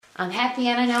I'm happy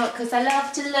and I know it because I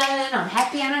love to learn. I'm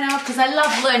happy and I know it because I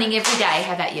love learning every day.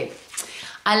 How about you?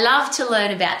 I love to learn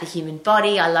about the human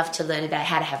body. I love to learn about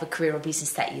how to have a career or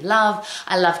business that you love.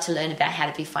 I love to learn about how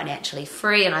to be financially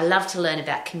free. And I love to learn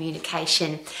about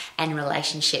communication and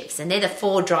relationships. And they're the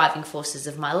 4 driving forces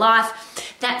of my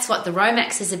life. That's what the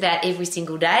Romax is about every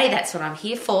single day. That's what I'm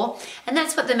here for. And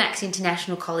that's what the Max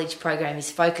International College program is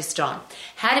focused on.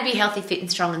 How to be healthy, fit and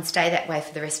strong and stay that way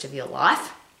for the rest of your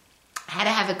life. How to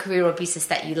have a career or business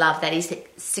that you love that is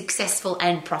successful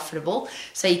and profitable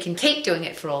so you can keep doing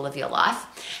it for all of your life.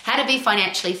 How to be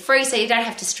financially free so you don't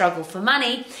have to struggle for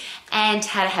money. And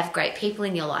how to have great people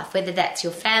in your life, whether that's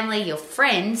your family, your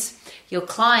friends, your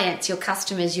clients, your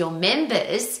customers, your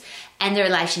members, and the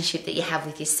relationship that you have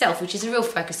with yourself, which is a real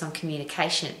focus on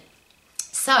communication.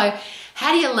 So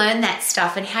how do you learn that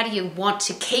stuff and how do you want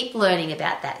to keep learning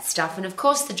about that stuff? And of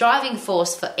course, the driving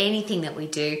force for anything that we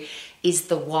do is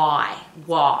the why.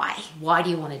 Why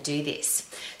do you want to do this?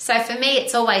 So for me,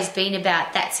 it's always been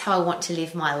about that's how I want to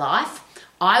live my life.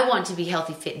 I want to be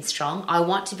healthy, fit and strong. I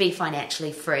want to be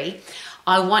financially free.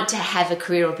 I want to have a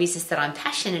career or business that I'm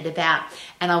passionate about,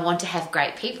 and I want to have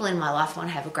great people in my life. I want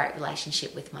to have a great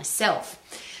relationship with myself.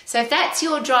 So if that's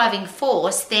your driving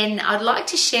force, then I'd like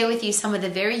to share with you some of the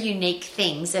very unique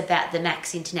things about the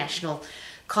Max International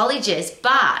Colleges,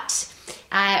 but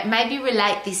maybe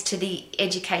relate this to the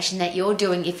education that you're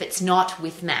doing if it's not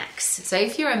with Max. So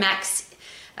if you're a Max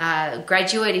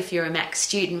graduate, if you're a Max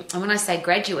student, and when I say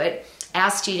graduate,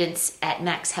 our students at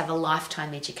Max have a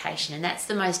lifetime education, and that's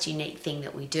the most unique thing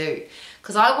that we do.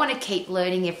 Because I want to keep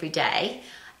learning every day.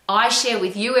 I share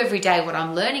with you every day what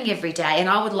I'm learning every day, and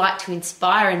I would like to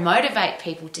inspire and motivate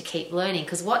people to keep learning,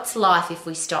 because what's life if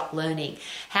we stop learning?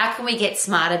 How can we get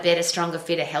smarter, better, stronger,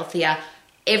 fitter, healthier?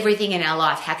 Everything in our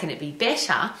life, how can it be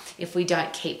better if we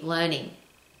don't keep learning?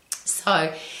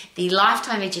 So the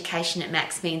lifetime education at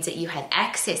Max means that you have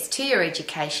access to your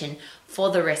education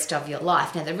for the rest of your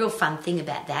life. Now, the real fun thing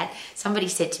about that, somebody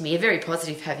said to me, a very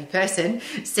positive, happy person,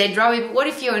 said, Rowie, but what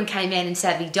if you and Cayman and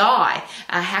Savvy die?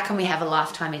 How can we have a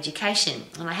lifetime education?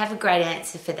 And I have a great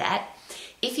answer for that.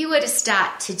 If you were to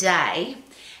start today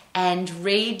and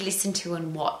read, listen to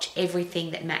and watch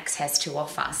everything that Max has to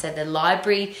offer. So the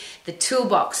library, the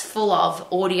toolbox full of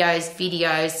audios,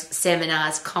 videos,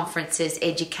 seminars, conferences,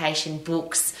 education,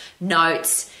 books,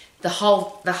 notes, the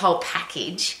whole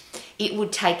package. It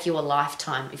would take you a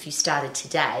lifetime if you started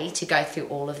today to go through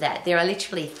all of that. There are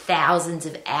literally thousands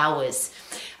of hours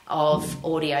of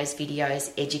audios,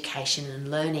 videos, education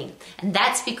and learning. And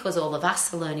that's because all of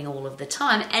us are learning all of the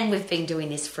time, and we've been doing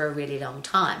this for a really long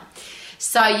time.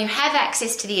 So you have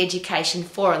access to the education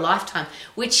for a lifetime,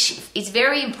 which is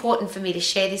very important for me to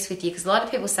share this with you, because a lot of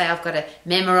people say I've got to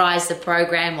memorize the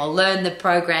program or learn the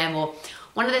program. Or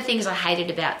one of the things I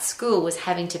hated about school was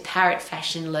having to parrot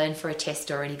fashion learn for a test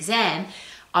or an exam.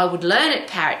 I would learn it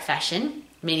parrot fashion,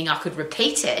 meaning I could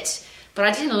repeat it, but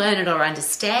I didn't learn it or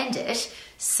understand it.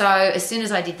 So as soon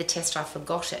as I did the test, I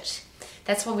forgot it.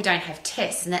 That's why we don't have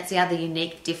tests, and that's the other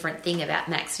unique, different thing about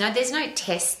Max. No, there's no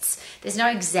tests, there's no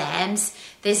exams,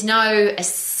 there's no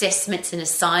assessments and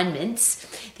assignments.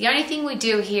 The only thing we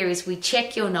do here is we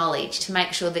check your knowledge to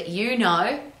make sure that you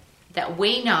know, that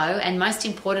we know, and most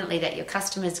importantly, that your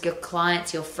customers, your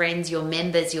clients, your friends, your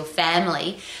members, your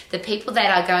family, the people that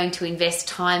are going to invest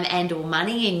time and or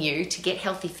money in you to get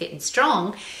healthy, fit and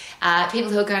strong, people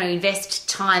who are going to invest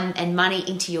time and money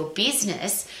into your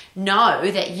business know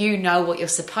that you know what you're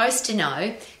supposed to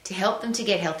know to help them to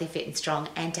get healthy, fit and strong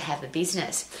and to have a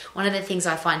business. One of the things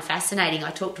I find fascinating,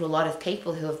 I talk to a lot of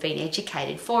people who have been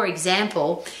educated. For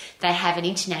example, they have an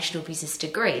international business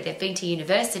degree. They've been to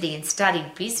university and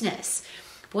studied business.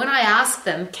 But when I ask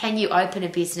them, can you open a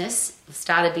business,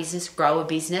 start a business, grow a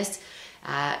business,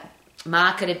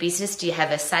 market a business? Do you have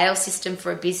a sales system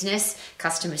for a business,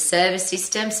 customer service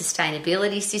system,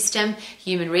 sustainability system,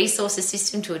 human resources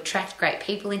system to attract great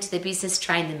people into the business,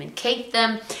 train them and keep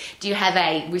them? Do you have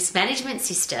a risk management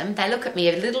system? They look at me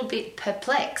a little bit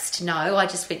perplexed. No, I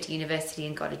just went to university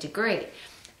and got a degree,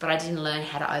 but I didn't learn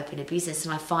how to open a business.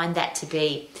 And I find that to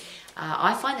be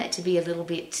a little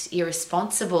bit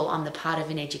irresponsible on the part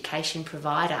of an education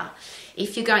provider.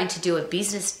 If you're going to do a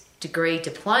business degree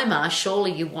diploma,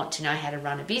 surely you want to know how to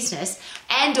run a business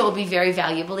and or be very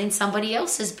valuable in somebody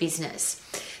else's business.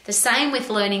 The same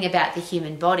with learning about the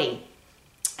human body.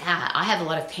 I have a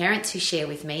lot of parents who share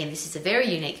with me, and this is a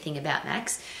very unique thing about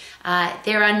Max,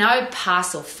 There are no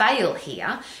pass or fail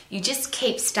here. You just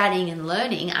keep studying and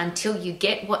learning until you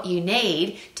get what you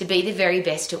need to be the very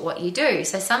best at what you do.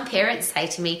 So some parents say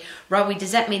to me, Robbie,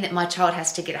 does that mean that my child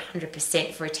has to get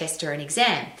 100% for a test or an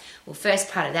exam? Well, first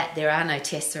part of that, there are no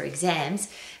tests or exams.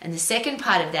 And the second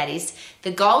part of that is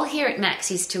the goal here at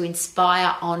Max is to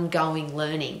inspire ongoing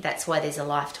learning. That's why there's a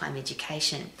lifetime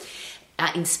education.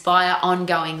 Inspire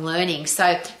ongoing learning.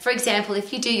 So, for example,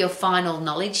 if you do your final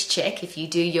knowledge check, if you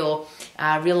do your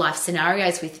real life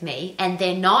scenarios with me and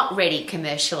they're not ready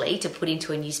commercially to put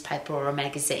into a newspaper or a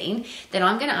magazine, then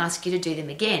I'm going to ask you to do them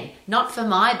again, not for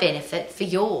my benefit, for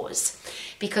yours.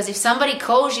 Because if somebody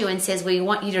calls you and says, we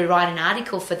want you to write an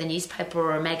article for the newspaper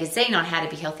or a magazine on how to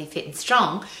be healthy, fit and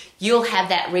strong, you'll have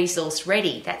that resource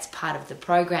ready. That's part of the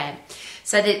program.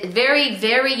 So the very,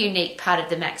 very unique part of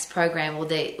the Max program, or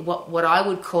what I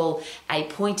would call a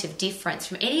point of difference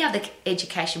from any other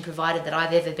education provider that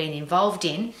I've ever been involved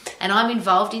in, and I'm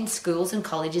involved in schools and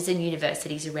colleges and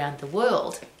universities around the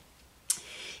world,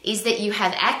 is that you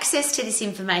have access to this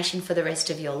information for the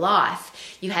rest of your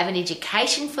life. You have an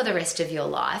education for the rest of your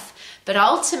life, but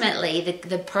ultimately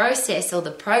the process or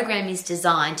the program is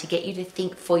designed to get you to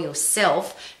think for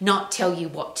yourself, not tell you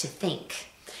what to think.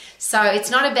 So it's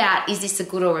not about, is this a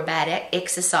good or a bad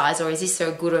exercise, or is this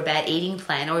a good or a bad eating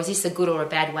plan, or is this a good or a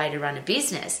bad way to run a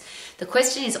business? The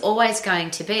question is always going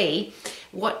to be,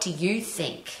 what do you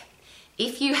think?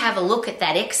 If you have a look at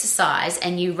that exercise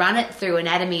and you run it through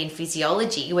anatomy and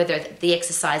physiology, whether the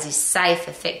exercise is safe,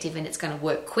 effective, and it's going to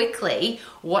work quickly,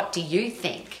 what do you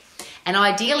think? And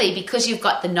ideally, because you've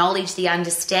got the knowledge, the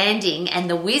understanding, and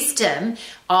the wisdom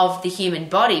of the human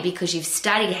body, because you've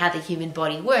studied how the human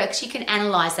body works, you can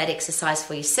analyze that exercise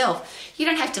for yourself. You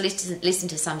don't have to listen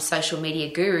to some social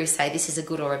media guru say this is a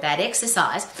good or a bad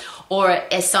exercise, or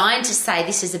a scientist say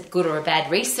this is a good or a bad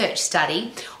research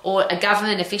study, or a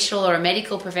government official or a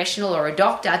medical professional or a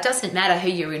doctor. It doesn't matter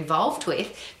who you're involved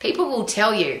with. People will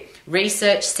tell you,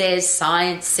 research says,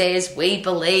 science says, we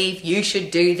believe you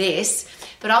should do this.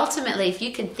 But ultimately, if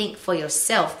you can think for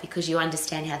yourself because you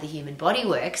understand how the human body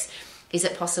works, is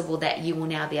it possible that you will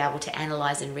now be able to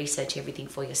analyze and research everything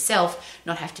for yourself,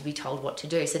 not have to be told what to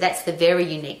do? So that's the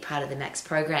very unique part of the Max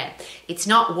program. It's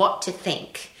not what to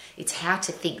think, it's how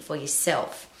to think for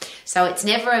yourself. So it's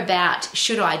never about,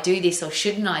 should I do this or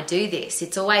shouldn't I do this?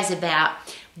 It's always about,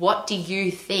 what do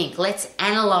you think? Let's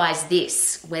analyze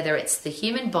this, whether it's the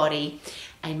human body,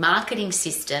 a marketing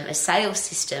system, a sales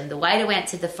system, the way to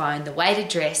answer the phone, the way to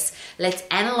dress. Let's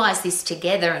analyze this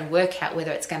together and work out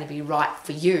whether it's going to be right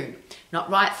for you. Not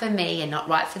right for me and not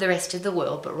right for the rest of the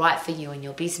world, but right for you and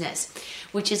your business.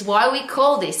 Which is why we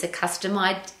call this a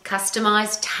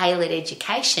customized, tailored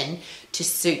education to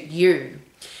suit you.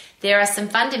 There are some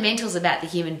fundamentals about the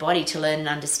human body to learn and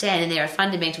understand, and there are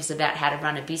fundamentals about how to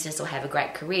run a business or have a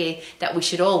great career that we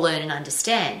should all learn and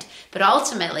understand. But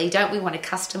ultimately, don't we want to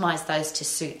customize those to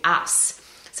suit us?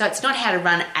 So it's not how to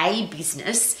run a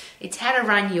business, it's how to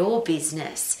run your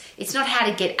business. It's not how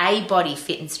to get a body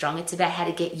fit and strong, it's about how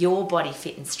to get your body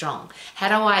fit and strong. How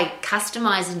do I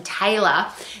customize and tailor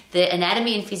the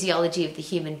anatomy and physiology of the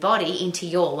human body into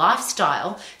your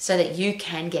lifestyle so that you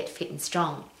can get fit and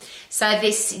strong? So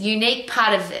this unique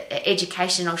part of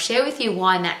education, I'll share with you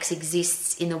why Max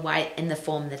exists in the way and the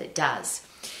form that it does.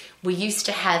 We used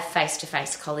to have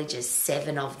face-to-face colleges,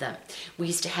 7 of them. We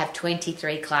used to have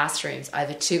 23 classrooms,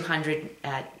 over 200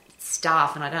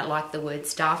 staff, and I don't like the word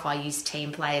staff, I use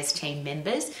team players, team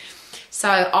members. So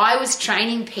I was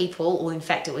training people, or in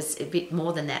fact it was a bit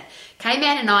more than that.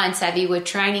 K-Man and I and Savvy were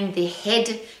training the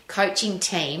head coaching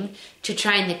team to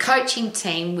train the coaching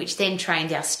team, which then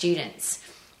trained our students.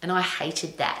 And I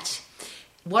hated that.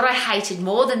 What I hated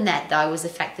more than that, though, was the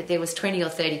fact that there was 20 or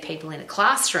 30 people in a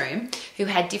classroom who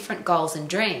had different goals and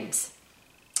dreams.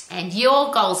 And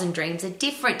your goals and dreams are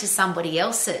different to somebody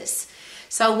else's.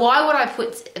 So why would I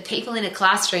put people in a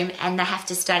classroom and they have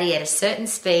to study at a certain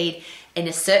speed, in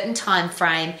a certain time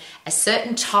frame, a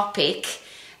certain topic,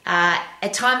 a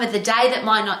time of the day that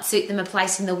might not suit them, a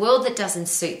place in the world that doesn't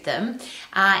suit them,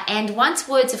 and once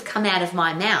words have come out of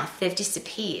my mouth, they've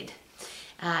disappeared.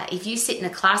 If you sit in a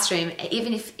classroom,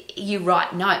 even if you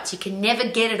write notes, you can never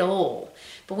get it all.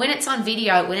 But when it's on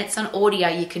video, when it's on audio,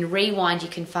 you can rewind, you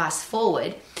can fast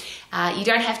forward. You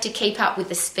don't have to keep up with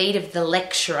the speed of the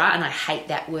lecturer, and I hate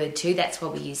that word too, that's why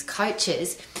we use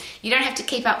coaches. You don't have to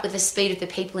keep up with the speed of the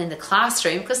people in the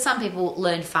classroom, because some people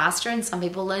learn faster and some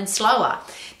people learn slower.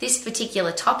 This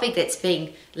particular topic that's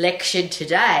being lectured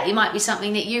today might be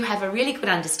something that you have a really good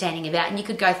understanding about and you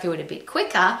could go through it a bit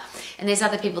quicker, and there's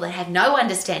other people that have no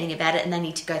understanding about it and they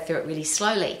need to go through it really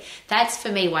slowly. That's for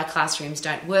me why classrooms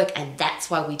don't work, and that's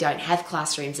why we don't have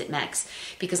classrooms at Max,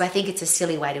 because I think it's a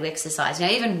silly way to exercise. Now,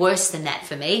 even worse than that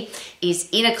for me is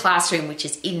in a classroom which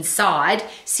is inside,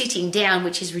 sitting down,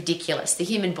 which is ridiculous. The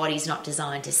human body is not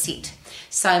designed to sit.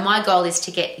 So my goal is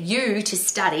to get you to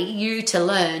study, you to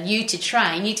learn, you to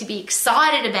train, you to be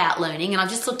excited about learning. And I've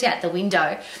just looked out the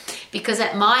window because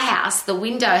at my house, the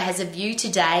window has a view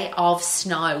today of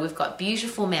snow. We've got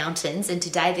beautiful mountains, and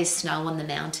today there's snow on the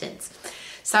mountains.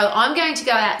 So I'm going to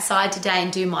go outside today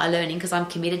and do my learning because I'm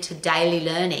committed to daily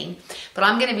learning. But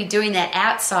I'm going to be doing that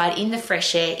outside in the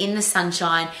fresh air, in the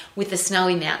sunshine, with the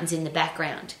snowy mountains in the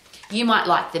background. You might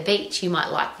like the beach, you might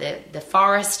like the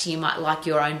forest, you might like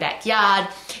your own backyard,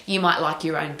 you might like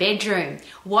your own bedroom.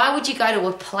 Why would you go to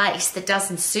a place that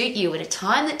doesn't suit you at a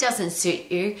time that doesn't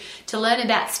suit you to learn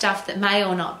about stuff that may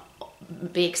or not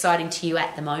be exciting to you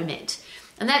at the moment?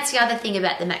 And that's the other thing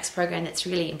about the Max program that's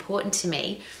really important to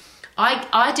me.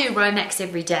 I do Romax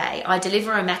every day. I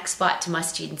deliver a Max Bite to my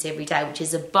students every day, which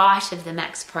is a bite of the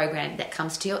Max program that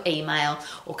comes to your email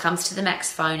or comes to the Max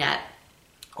phone app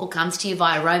or comes to you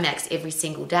via Romax every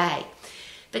single day.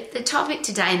 But the topic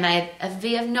today may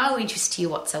be of no interest to you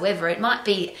whatsoever. It might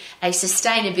be a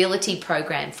sustainability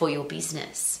program for your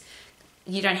business.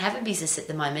 You don't have a business at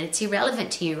the moment. It's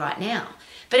irrelevant to you right now.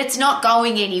 But it's not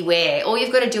going anywhere. All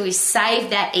you've got to do is save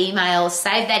that email,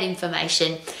 save that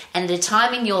information, and at a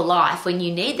time in your life when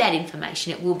you need that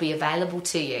information, it will be available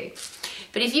to you.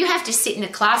 But if you have to sit in a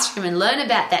classroom and learn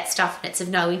about that stuff and it's of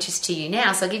no interest to you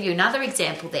now, so I'll give you another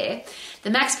example there. The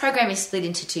Max program is split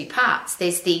into two parts.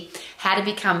 There's the how to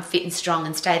become fit and strong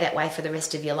and stay that way for the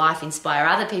rest of your life, inspire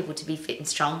other people to be fit and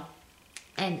strong,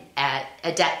 and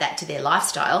adapt that to their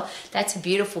lifestyle. That's a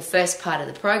beautiful first part of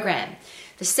the program.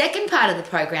 The second part of the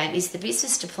program is the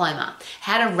business diploma,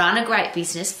 how to run a great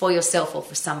business for yourself or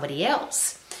for somebody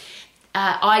else.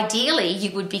 Ideally,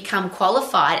 you would become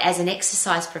qualified as an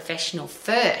exercise professional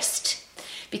first,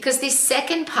 because this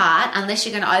second part, unless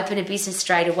you're going to open a business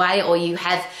straight away or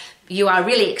you are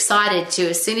really excited to,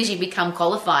 as soon as you become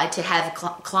qualified, to have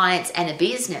clients and a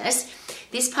business,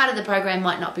 this part of the program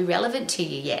might not be relevant to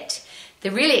you yet. The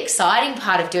really exciting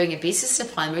part of doing a business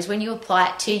diploma is when you apply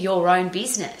it to your own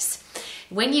business.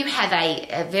 When you have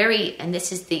and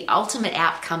this is the ultimate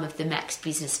outcome of the Max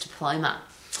Business Diploma,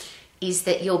 is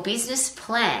that your business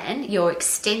plan, your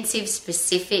extensive,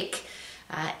 specific,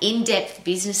 in-depth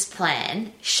business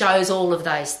plan shows all of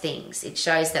those things. It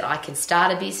shows that I can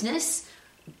start a business,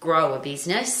 grow a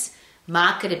business,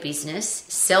 market a business,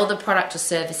 sell the product or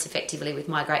service effectively with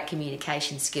my great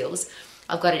communication skills.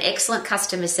 I've got an excellent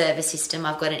customer service system.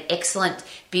 I've got an excellent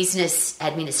business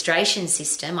administration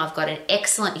system. I've got an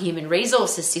excellent human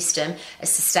resources system, a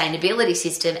sustainability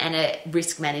system, and a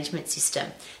risk management system.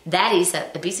 That is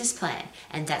a business plan,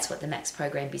 and that's what the Max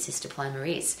Program Business Diploma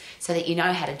is, so that you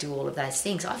know how to do all of those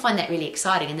things. I find that really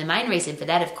exciting, and the main reason for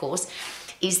that, of course,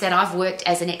 is that I've worked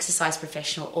as an exercise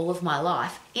professional all of my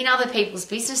life in other people's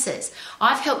businesses.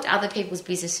 I've helped other people's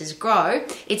businesses grow.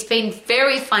 It's been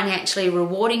very financially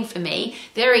rewarding for me,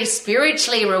 very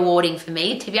spiritually rewarding for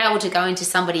me to be able to go into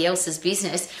somebody else's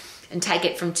business and take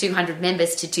it from 200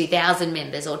 members to 2,000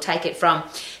 members, or take it from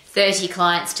 30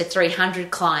 clients to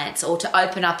 300 clients, or to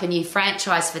open up a new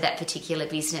franchise for that particular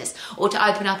business, or to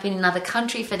open up in another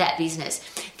country for that business.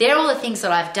 They're all the things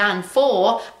that I've done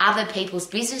for other people's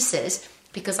businesses,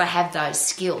 because I have those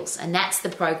skills, and that's the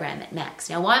program at Max.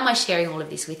 Now, why am I sharing all of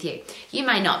this with you? You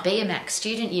may not be a Max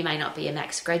student, you may not be a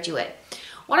Max graduate.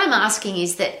 What I'm asking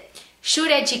is that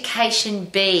should education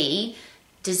be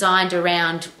designed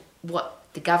around what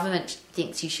the government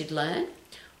thinks you should learn,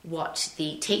 what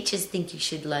the teachers think you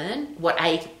should learn, what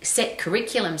a set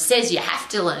curriculum says you have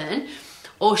to learn,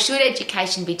 or should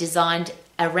education be designed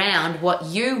around what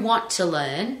you want to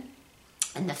learn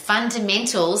and the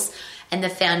fundamentals and the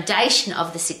foundation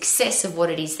of the success of what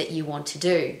it is that you want to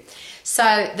do? So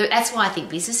that's why I think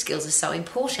business skills are so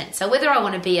important. So whether I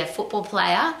want to be a football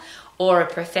player or a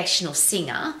professional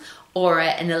singer or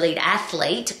an elite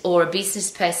athlete or a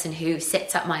business person who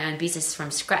sets up my own business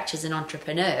from scratch as an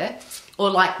entrepreneur, or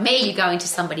like me, you go into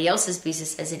somebody else's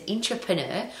business as an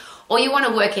intrapreneur, or you want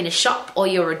to work in a shop, or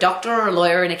you're a doctor or a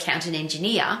lawyer, an accountant,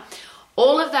 engineer,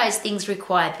 all of those things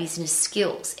require business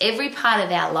skills. Every part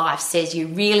of our life says you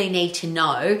really need to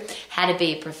know how to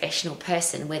be a professional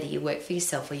person, whether you work for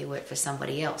yourself or you work for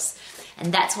somebody else.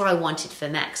 And that's what I wanted for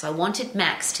Max. I wanted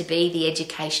Max to be the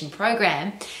education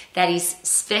program that is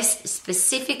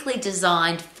specifically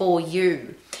designed for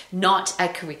you, not a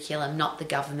curriculum, not the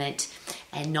government,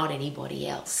 and not anybody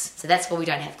else. So that's why we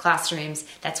don't have classrooms.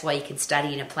 That's why you can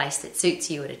study in a place that suits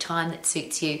you, at a time that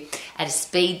suits you, at a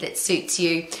speed that suits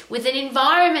you, with an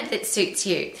environment that suits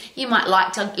you. You might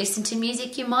like to listen to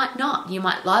music, you might not. You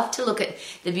might love to look at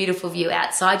the beautiful view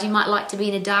outside. You might like to be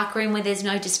in a dark room where there's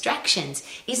no distractions.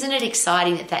 Isn't it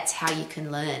exciting that that's how you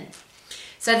can learn?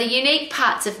 So the unique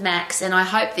parts of Max, and I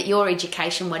hope that your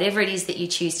education, whatever it is that you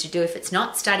choose to do, if it's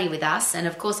not study with us, and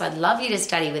of course I'd love you to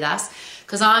study with us,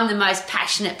 because I'm the most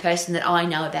passionate person that I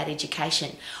know about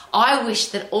education. I wish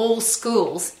that all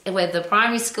schools, whether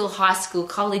primary school, high school,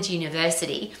 college,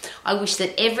 university, I wish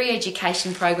that every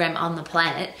education program on the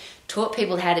planet taught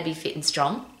people how to be fit and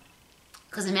strong,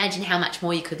 because imagine how much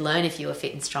more you could learn if you were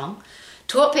fit and strong.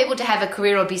 Taught people to have a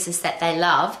career or business that they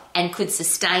love and could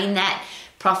sustain that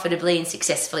profitably and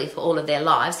successfully for all of their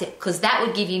lives, because that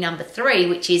would give you number 3,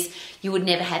 which is you would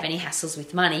never have any hassles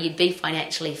with money. You'd be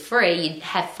financially free. You'd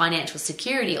have financial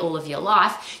security all of your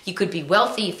life. You could be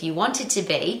wealthy if you wanted to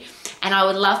be. And I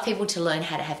would love people to learn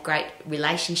how to have great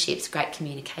relationships, great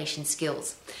communication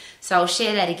skills. So I'll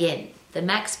share that again. The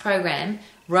Max program,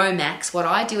 Romax, what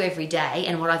I do every day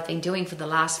and what I've been doing for the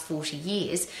last 40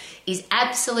 years is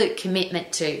absolute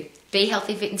commitment to be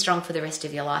healthy, fit and strong for the rest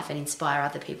of your life and inspire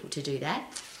other people to do that.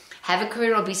 Have a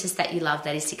career or business that you love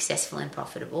that is successful and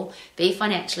profitable. Be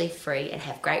financially free and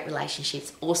have great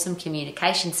relationships, awesome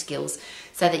communication skills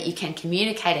so that you can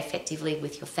communicate effectively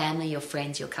with your family, your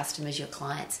friends, your customers, your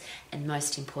clients, and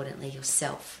most importantly,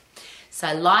 yourself.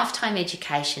 So lifetime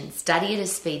education, study at a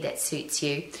speed that suits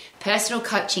you, personal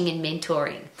coaching and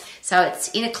mentoring. So it's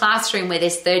in a classroom where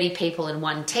there's 30 people and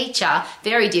one teacher,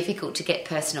 very difficult to get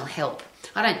personal help.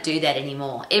 I don't do that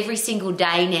anymore. Every single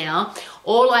day now,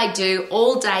 all I do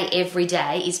all day, every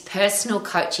day is personal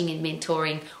coaching and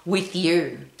mentoring with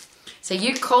you. So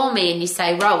you call me and you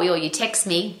say, Rowie, or you text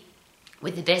me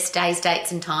with the best days,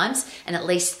 dates and times, and at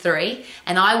least 3,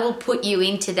 and I will put you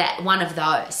into that one of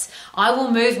those. I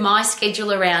will move my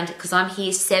schedule around because I'm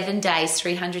here 7 days,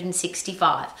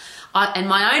 365. And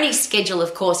my only schedule,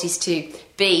 of course, is to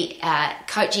be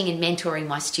coaching and mentoring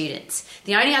my students.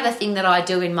 The only other thing that I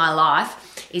do in my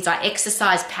life is I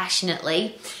exercise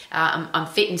passionately. I'm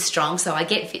fit and strong, so I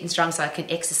get fit and strong so I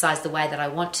can exercise the way that I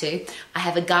want to. I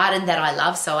have a garden that I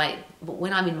love, so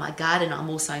when I'm in my garden, I'm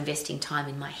also investing time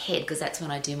in my head because that's when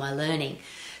I do my learning.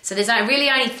 So there's really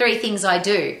only 3 things I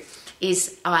do.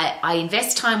 Is I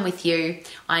invest time with you,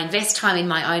 I invest time in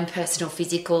my own personal,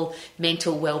 physical,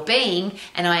 mental well-being,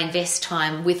 and I invest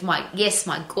time with my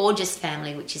gorgeous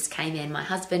family, which is K-Man, my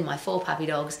husband, my 4 puppy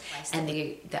dogs, and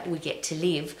that we get to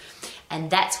live.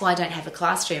 And that's why I don't have a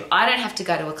classroom. I don't have to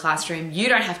go to a classroom. You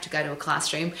don't have to go to a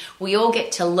classroom. We all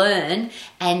get to learn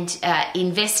and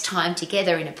invest time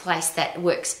together in a place that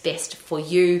works best for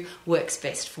you, works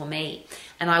best for me.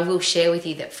 And I will share with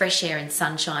you that fresh air and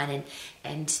sunshine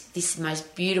and this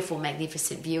most beautiful,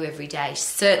 magnificent view every day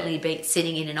certainly beats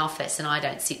sitting in an office, and I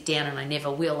don't sit down and I never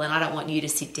will, and I don't want you to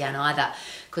sit down either,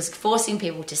 because forcing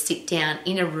people to sit down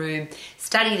in a room,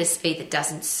 study at a speed that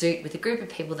doesn't suit with a group of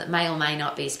people that may or may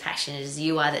not be as passionate as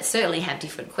you are, that certainly have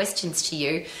different questions to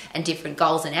you and different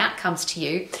goals and outcomes to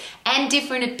you and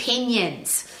different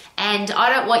opinions. And I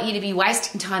don't want you to be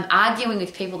wasting time arguing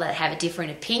with people that have a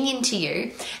different opinion to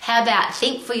you. How about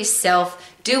think for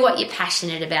yourself, do what you're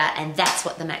passionate about, and that's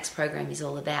what the Max program is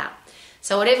all about.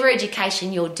 So whatever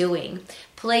education you're doing,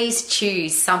 please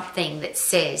choose something that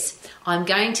says, I'm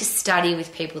going to study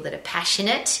with people that are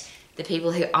passionate, the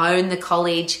people who own the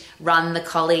college, run the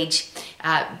college,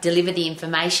 deliver the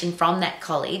information from that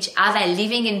college. Are they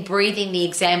living and breathing the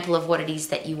example of what it is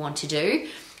that you want to do?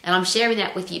 And I'm sharing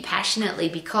that with you passionately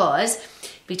because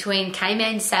between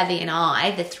K-Man, Savvy and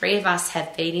I, the 3 of us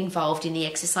have been involved in the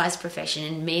exercise profession,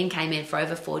 and me and K-Man for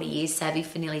over 40 years, Savvy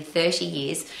for nearly 30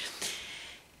 years.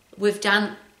 We've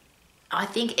done, I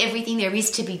think, everything there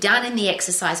is to be done in the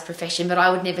exercise profession, but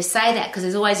I would never say that because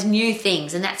there's always new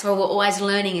things, and that's why we're always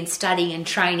learning and studying and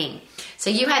training. So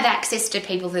you have access to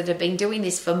people that have been doing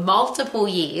this for multiple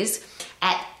years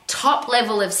at top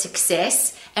level of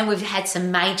success, and we've had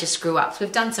some major screw-ups.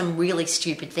 We've done some really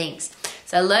stupid things.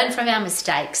 So learn from our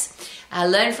mistakes.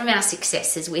 learn from our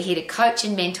successes. We're here to coach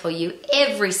and mentor you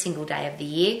every single day of the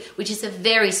year, which is a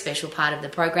very special part of the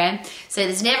program. So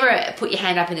there's never a put your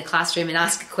hand up in the classroom and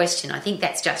ask a question. I think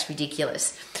that's just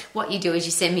ridiculous. What you do is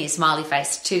you send me a smiley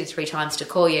face 2 to 3 times to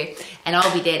call you, and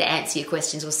I'll be there to answer your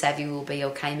questions, or Savvy will be,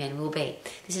 or K-Man will be.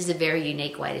 This is a very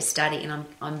unique way to study, and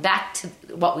I'm back to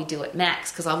what we do at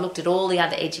Max, because I've looked at all the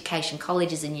other education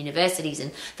colleges and universities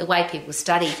and the way people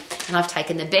study, and I've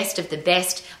taken the best of the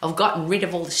best. I've gotten rid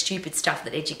of all the stupid stuff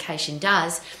that education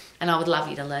does, and I would love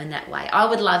you to learn that way. I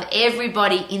would love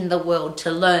everybody in the world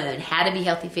to learn how to be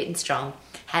healthy, fit and strong,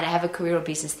 how to have a career or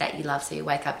business that you love, so you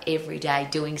wake up every day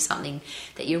doing something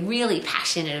that you're really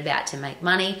passionate about to make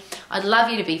money. I'd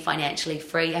love you to be financially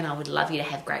free, and I would love you to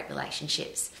have great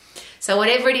relationships. So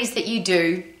whatever it is that you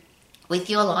do with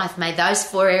your life, may those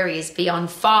 4 areas be on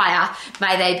fire.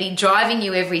 May they be driving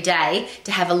you every day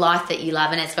to have a life that you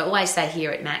love. And as I always say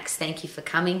here at Max, thank you for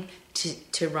coming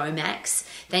to Romax.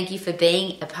 Thank you for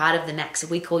being a part of the Max.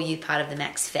 We call you part of the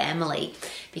Max family,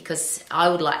 because I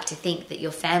would like to think that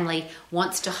your family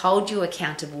wants to hold you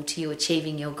accountable to you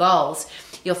achieving your goals.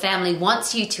 Your family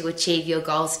wants you to achieve your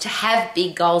goals, to have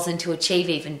big goals and to achieve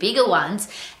even bigger ones,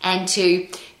 and to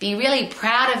be really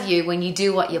proud of you when you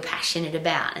do what you're passionate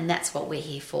about. And that's what we're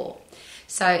here for.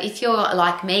 So if you're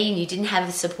like me and you didn't have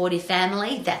a supportive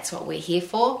family, that's what we're here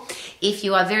for. If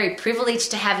you are very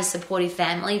privileged to have a supportive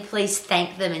family, please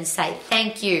thank them and say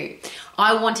thank you.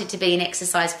 I wanted to be an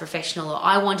exercise professional, or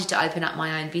I wanted to open up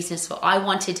my own business, or I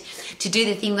wanted to do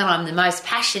the thing that I'm the most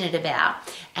passionate about.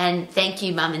 And thank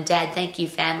you, Mum and Dad. Thank you,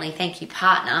 family. Thank you,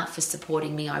 partner, for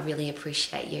supporting me. I really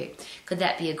appreciate you. Could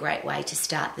that be a great way to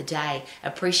start the day?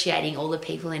 Appreciating all the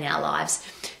people in our lives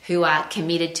who are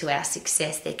committed to our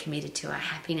success. They're committed to our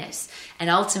happiness.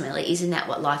 And ultimately, isn't that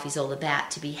what life is all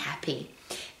about? To be happy.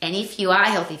 And if you are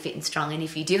healthy, fit and strong, and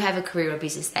if you do have a career or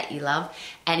business that you love,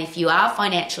 and if you are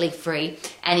financially free,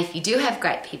 and if you do have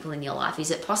great people in your life, is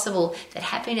it possible that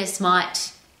happiness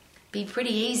might be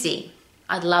pretty easy?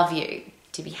 I'd love you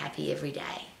to be happy every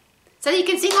day. So you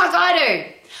can sing like I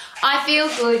do. I feel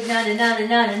good, na na na na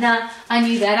na na na. I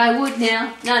knew that I would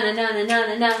now, na na na na na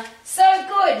na na. So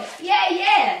good,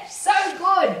 yeah, so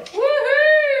good,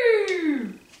 woohoo!